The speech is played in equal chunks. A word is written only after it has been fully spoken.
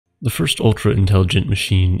The first ultra-intelligent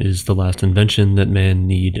machine is the last invention that man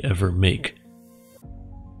need ever make.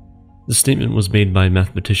 The statement was made by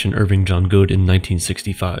mathematician Irving John Good in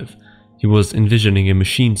 1965. He was envisioning a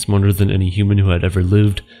machine smarter than any human who had ever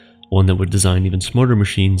lived, one that would design even smarter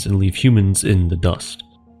machines and leave humans in the dust.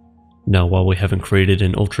 Now, while we haven't created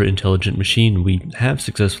an ultra-intelligent machine, we have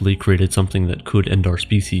successfully created something that could end our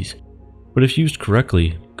species, but if used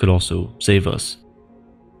correctly, could also save us.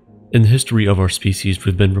 In the history of our species,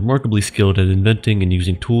 we've been remarkably skilled at inventing and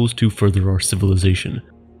using tools to further our civilization.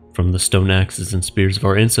 From the stone axes and spears of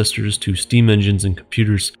our ancestors to steam engines and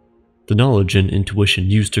computers, the knowledge and intuition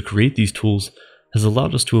used to create these tools has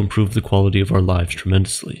allowed us to improve the quality of our lives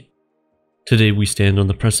tremendously. Today we stand on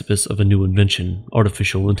the precipice of a new invention,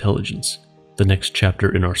 artificial intelligence, the next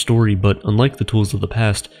chapter in our story, but unlike the tools of the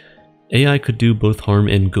past, AI could do both harm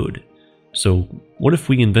and good. So what if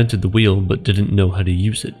we invented the wheel but didn't know how to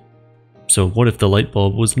use it? So what if the light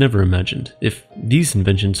bulb was never imagined? If these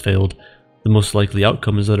inventions failed, the most likely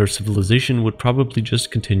outcome is that our civilization would probably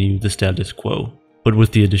just continue the status quo. But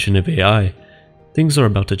with the addition of AI, things are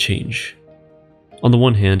about to change. On the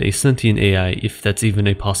one hand, a sentient AI, if that's even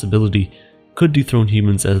a possibility, could dethrone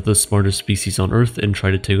humans as the smartest species on Earth and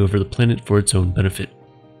try to take over the planet for its own benefit.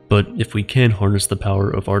 But if we can harness the power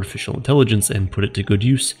of artificial intelligence and put it to good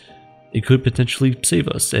use, it could potentially save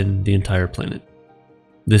us and the entire planet.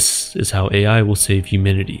 This is how AI will save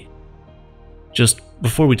humanity. Just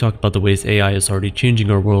before we talk about the ways AI is already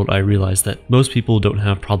changing our world, I realize that most people don't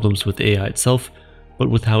have problems with AI itself,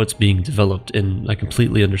 but with how it's being developed, and I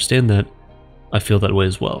completely understand that. I feel that way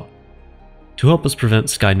as well. To help us prevent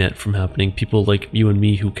Skynet from happening, people like you and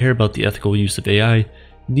me who care about the ethical use of AI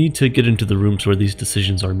need to get into the rooms where these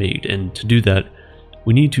decisions are made, and to do that,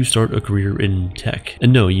 we need to start a career in tech.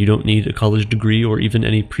 And no, you don't need a college degree or even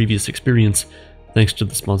any previous experience, thanks to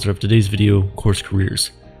the sponsor of today's video, Course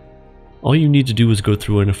Careers. All you need to do is go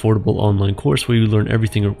through an affordable online course where you learn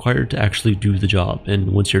everything required to actually do the job,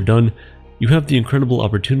 and once you're done, you have the incredible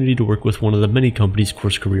opportunity to work with one of the many companies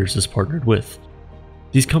Course Careers is partnered with.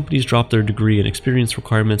 These companies drop their degree and experience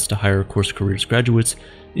requirements to hire Course Careers graduates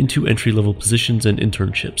into entry-level positions and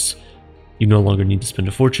internships. You no longer need to spend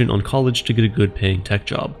a fortune on college to get a good paying tech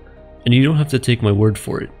job, and you don't have to take my word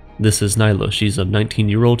for it. This is Nyla. She's a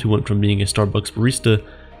 19-year-old who went from being a Starbucks barista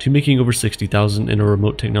to making over $60,000 in a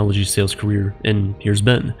remote technology sales career, and here's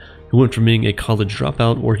Ben, who went from being a college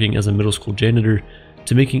dropout working as a middle school janitor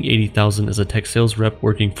to making $80,000 as a tech sales rep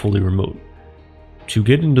working fully remote. To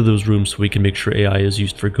get into those rooms so we can make sure AI is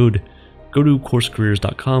used for good, go to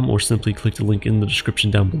coursecareers.com or simply click the link in the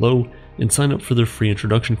description down below and sign up for their free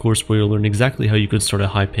introduction course where you'll learn exactly how you could start a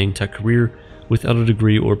high-paying tech career without a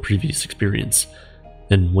degree or previous experience.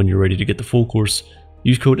 And when you're ready to get the full course,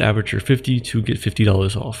 use code Aperture50 to get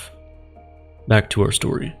 $50 off. Back to our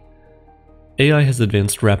story. AI has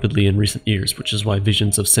advanced rapidly in recent years, which is why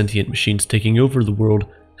visions of sentient machines taking over the world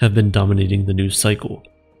have been dominating the news cycle.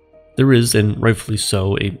 There is, and rightfully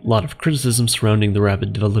so, a lot of criticism surrounding the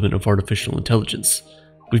rapid development of artificial intelligence.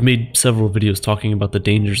 We've made several videos talking about the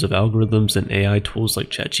dangers of algorithms and AI tools like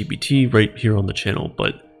ChatGPT right here on the channel,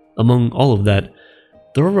 but among all of that,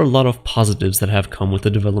 there are a lot of positives that have come with the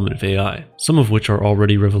development of AI, some of which are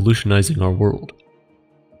already revolutionizing our world.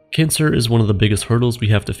 Cancer is one of the biggest hurdles we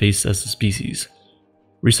have to face as a species.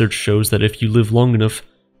 Research shows that if you live long enough,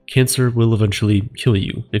 cancer will eventually kill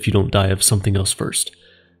you if you don't die of something else first.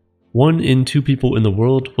 1 in 2 people in the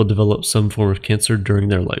world will develop some form of cancer during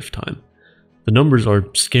their lifetime. The numbers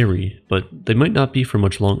are scary, but they might not be for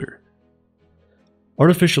much longer.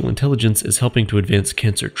 Artificial intelligence is helping to advance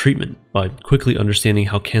cancer treatment by quickly understanding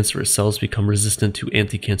how cancerous cells become resistant to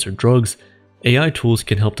anti-cancer drugs. AI tools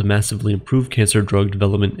can help to massively improve cancer drug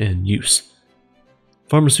development and use.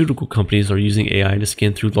 Pharmaceutical companies are using AI to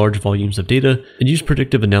scan through large volumes of data and use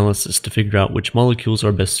predictive analysis to figure out which molecules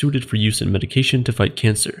are best suited for use in medication to fight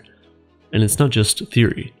cancer. And it's not just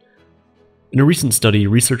theory. In a recent study,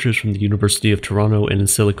 researchers from the University of Toronto and in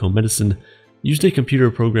silico medicine used a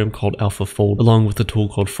computer program called AlphaFold along with a tool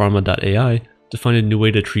called pharma.ai to find a new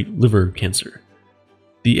way to treat liver cancer.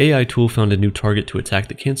 The AI tool found a new target to attack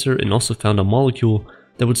the cancer and also found a molecule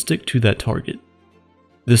that would stick to that target.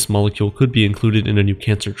 This molecule could be included in a new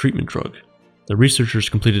cancer treatment drug. The researchers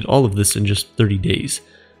completed all of this in just 30 days,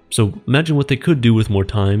 so imagine what they could do with more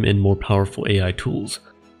time and more powerful AI tools.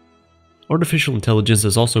 Artificial intelligence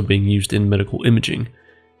is also being used in medical imaging,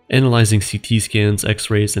 analyzing CT scans,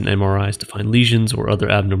 X-rays, and MRIs to find lesions or other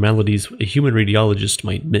abnormalities a human radiologist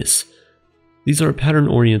might miss. These are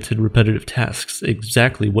pattern-oriented repetitive tasks,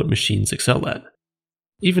 exactly what machines excel at.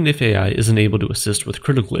 Even if AI isn't able to assist with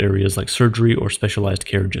critical areas like surgery or specialized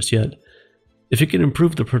care just yet, If it can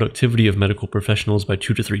improve the productivity of medical professionals by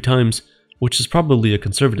 2 to 3 times, which is probably a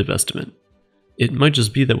conservative estimate, it might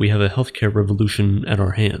just be that we have a healthcare revolution at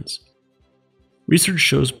our hands. Research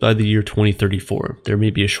shows by the year 2034, there may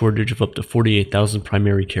be a shortage of up to 48,000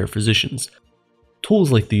 primary care physicians.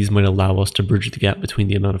 Tools like these might allow us to bridge the gap between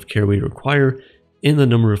the amount of care we require and the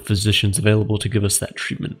number of physicians available to give us that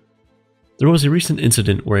treatment. There was a recent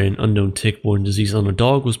incident where an unknown tick-borne disease on a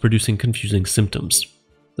dog was producing confusing symptoms.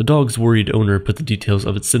 The dog's worried owner put the details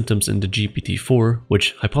of its symptoms into GPT-4,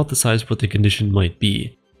 which hypothesized what the condition might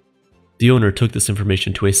be. The owner took this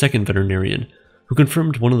information to a second veterinarian, who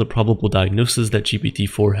confirmed one of the probable diagnoses that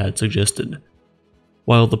GPT-4 had suggested.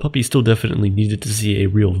 While the puppy still definitely needed to see a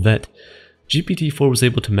real vet, GPT-4 was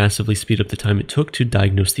able to massively speed up the time it took to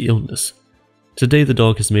diagnose the illness. Today, the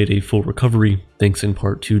dog has made a full recovery, thanks in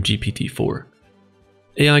part to GPT-4.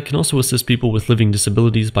 AI can also assist people with living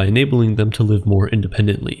disabilities by enabling them to live more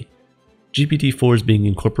independently. GPT-4 is being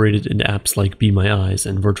incorporated into apps like Be My Eyes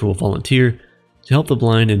and Virtual Volunteer to help the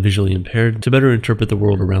blind and visually impaired to better interpret the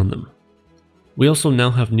world around them. We also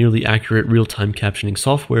now have nearly accurate real-time captioning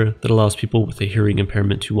software that allows people with a hearing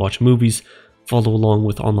impairment to watch movies, follow along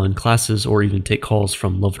with online classes, or even take calls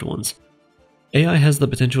from loved ones. AI has the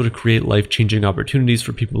potential to create life-changing opportunities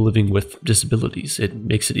for people living with disabilities. It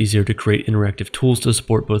makes it easier to create interactive tools to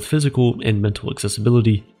support both physical and mental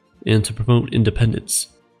accessibility, and to promote independence.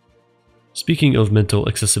 Speaking of mental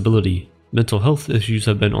accessibility, mental health issues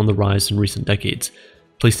have been on the rise in recent decades,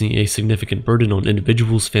 placing a significant burden on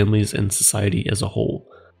individuals, families, and society as a whole.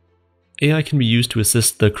 AI can be used to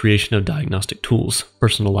assist the creation of diagnostic tools,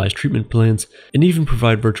 personalized treatment plans, and even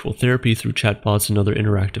provide virtual therapy through chatbots and other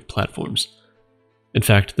interactive platforms. In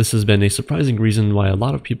fact, this has been a surprising reason why a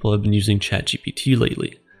lot of people have been using ChatGPT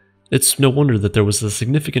lately. It's no wonder that there was a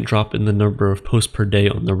significant drop in the number of posts per day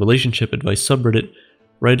on the relationship advice subreddit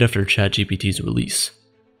right after ChatGPT's release.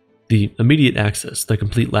 The immediate access, the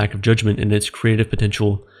complete lack of judgment, and its creative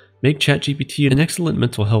potential make ChatGPT an excellent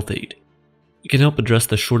mental health aid. It can help address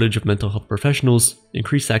the shortage of mental health professionals,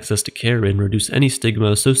 increase access to care, and reduce any stigma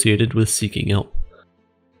associated with seeking help.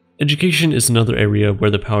 Education is another area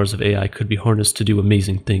where the powers of AI could be harnessed to do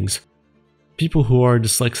amazing things. People who are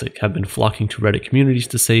dyslexic have been flocking to Reddit communities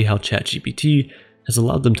to say how ChatGPT has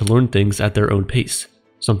allowed them to learn things at their own pace,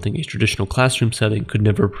 something a traditional classroom setting could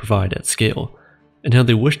never provide at scale, and how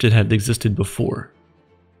they wished it had existed before.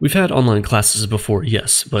 We've had online classes before,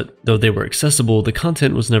 yes, but though they were accessible, the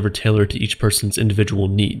content was never tailored to each person's individual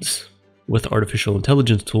needs. With artificial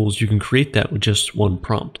intelligence tools, you can create that with just one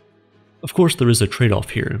prompt. Of course, there is a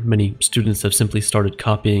trade-off here. Many students have simply started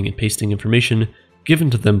copying and pasting information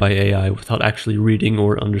given to them by AI without actually reading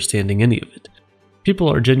or understanding any of it. People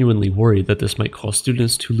are genuinely worried that this might cause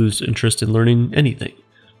students to lose interest in learning anything.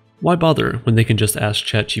 Why bother when they can just ask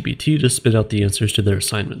ChatGPT to spit out the answers to their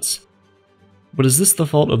assignments? But is this the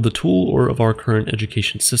fault of the tool or of our current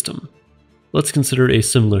education system? Let's consider a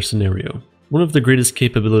similar scenario. One of the greatest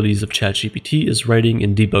capabilities of ChatGPT is writing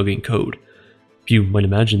and debugging code. You might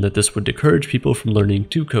imagine that this would discourage people from learning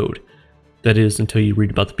to code. That is, until you read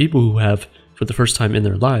about the people who have, for the first time in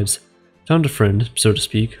their lives, found a friend, so to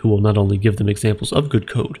speak, who will not only give them examples of good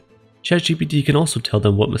code. ChatGPT can also tell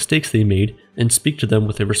them what mistakes they made and speak to them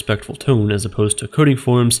with a respectful tone, as opposed to coding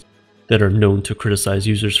forums that are known to criticize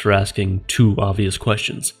users for asking too obvious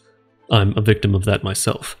questions. I'm a victim of that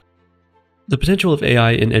myself. The potential of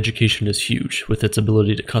AI in education is huge, with its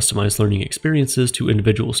ability to customize learning experiences to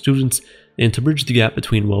individual students and to bridge the gap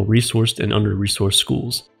between well-resourced and under-resourced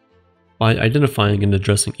schools. By identifying and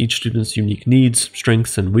addressing each student's unique needs,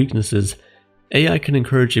 strengths, and weaknesses, AI can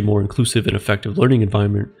encourage a more inclusive and effective learning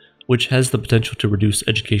environment, which has the potential to reduce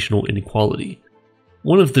educational inequality.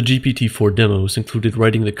 One of the GPT-4 demos included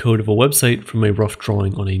writing the code of a website from a rough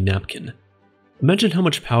drawing on a napkin. Imagine how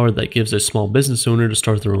much power that gives a small business owner to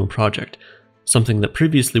start their own project. Something that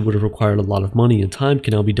previously would have required a lot of money and time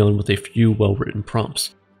can now be done with a few well-written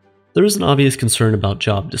prompts. There is an obvious concern about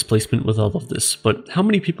job displacement with all of this, but how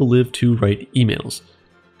many people live to write emails?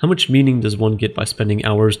 How much meaning does one get by spending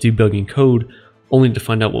hours debugging code only to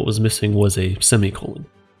find out what was missing was a semicolon?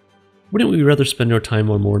 Wouldn't we rather spend our time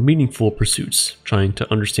on more meaningful pursuits, trying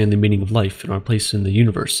to understand the meaning of life and our place in the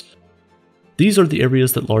universe? These are the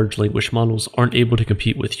areas that large language models aren't able to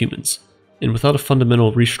compete with humans, and without a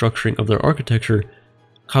fundamental restructuring of their architecture,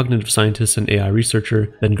 cognitive scientist and AI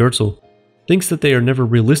researcher Ben Goertzel thinks that they are never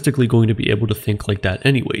realistically going to be able to think like that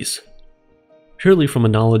anyways. Purely from a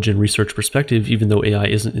knowledge and research perspective, even though AI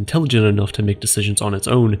isn't intelligent enough to make decisions on its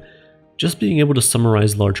own, just being able to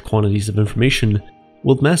summarize large quantities of information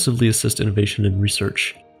will massively assist innovation and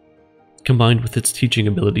research. Combined with its teaching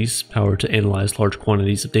abilities, power to analyze large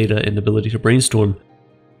quantities of data, and ability to brainstorm,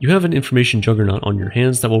 you have an information juggernaut on your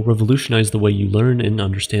hands that will revolutionize the way you learn and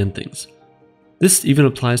understand things. This even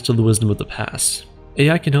applies to the wisdom of the past.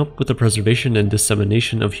 AI can help with the preservation and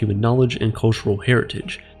dissemination of human knowledge and cultural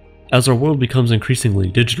heritage. As our world becomes increasingly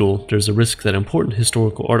digital, there's a risk that important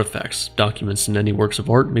historical artifacts, documents, and any works of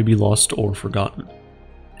art may be lost or forgotten.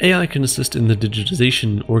 AI can assist in the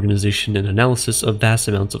digitization, organization, and analysis of vast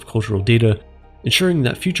amounts of cultural data, ensuring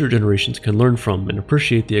that future generations can learn from and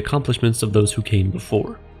appreciate the accomplishments of those who came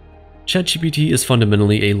before. ChatGPT is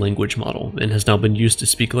fundamentally a language model and has now been used to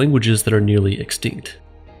speak languages that are nearly extinct.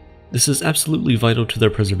 This is absolutely vital to their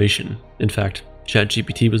preservation. In fact,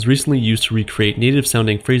 ChatGPT was recently used to recreate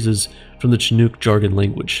native-sounding phrases from the Chinook jargon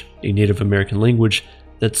language, a Native American language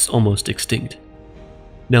that's almost extinct.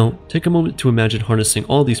 Now, take a moment to imagine harnessing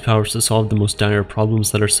all these powers to solve the most dire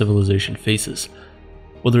problems that our civilization faces.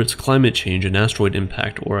 Whether it's climate change, an asteroid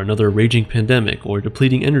impact, or another raging pandemic, or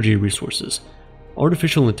depleting energy resources,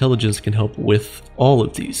 artificial intelligence can help with all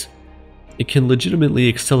of these. It can legitimately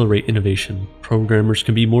accelerate innovation, programmers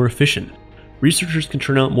can be more efficient, researchers can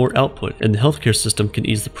churn out more output, and the healthcare system can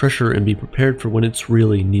ease the pressure and be prepared for when it's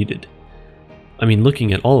really needed. I mean,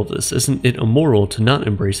 looking at all of this, isn't it immoral to not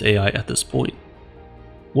embrace AI at this point?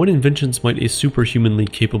 What inventions might a superhumanly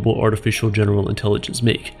capable artificial general intelligence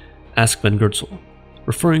make? Asked Ben Goertzel,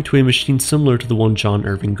 referring to a machine similar to the one John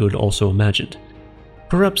Irving Good also imagined.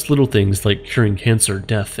 Perhaps little things like curing cancer,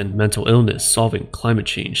 death, and mental illness, solving climate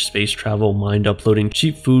change, space travel, mind uploading,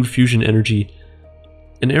 cheap food, fusion energy,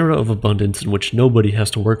 an era of abundance in which nobody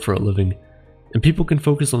has to work for a living, and people can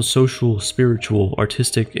focus on social, spiritual,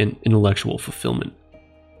 artistic, and intellectual fulfillment.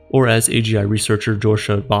 Or as AGI researcher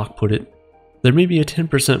Joshua Bach put it, there may be a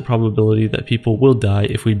 10% probability that people will die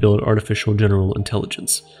if we build artificial general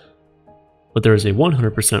intelligence, but there is a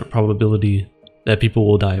 100% probability that people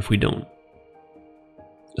will die if we don't.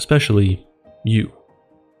 Especially you.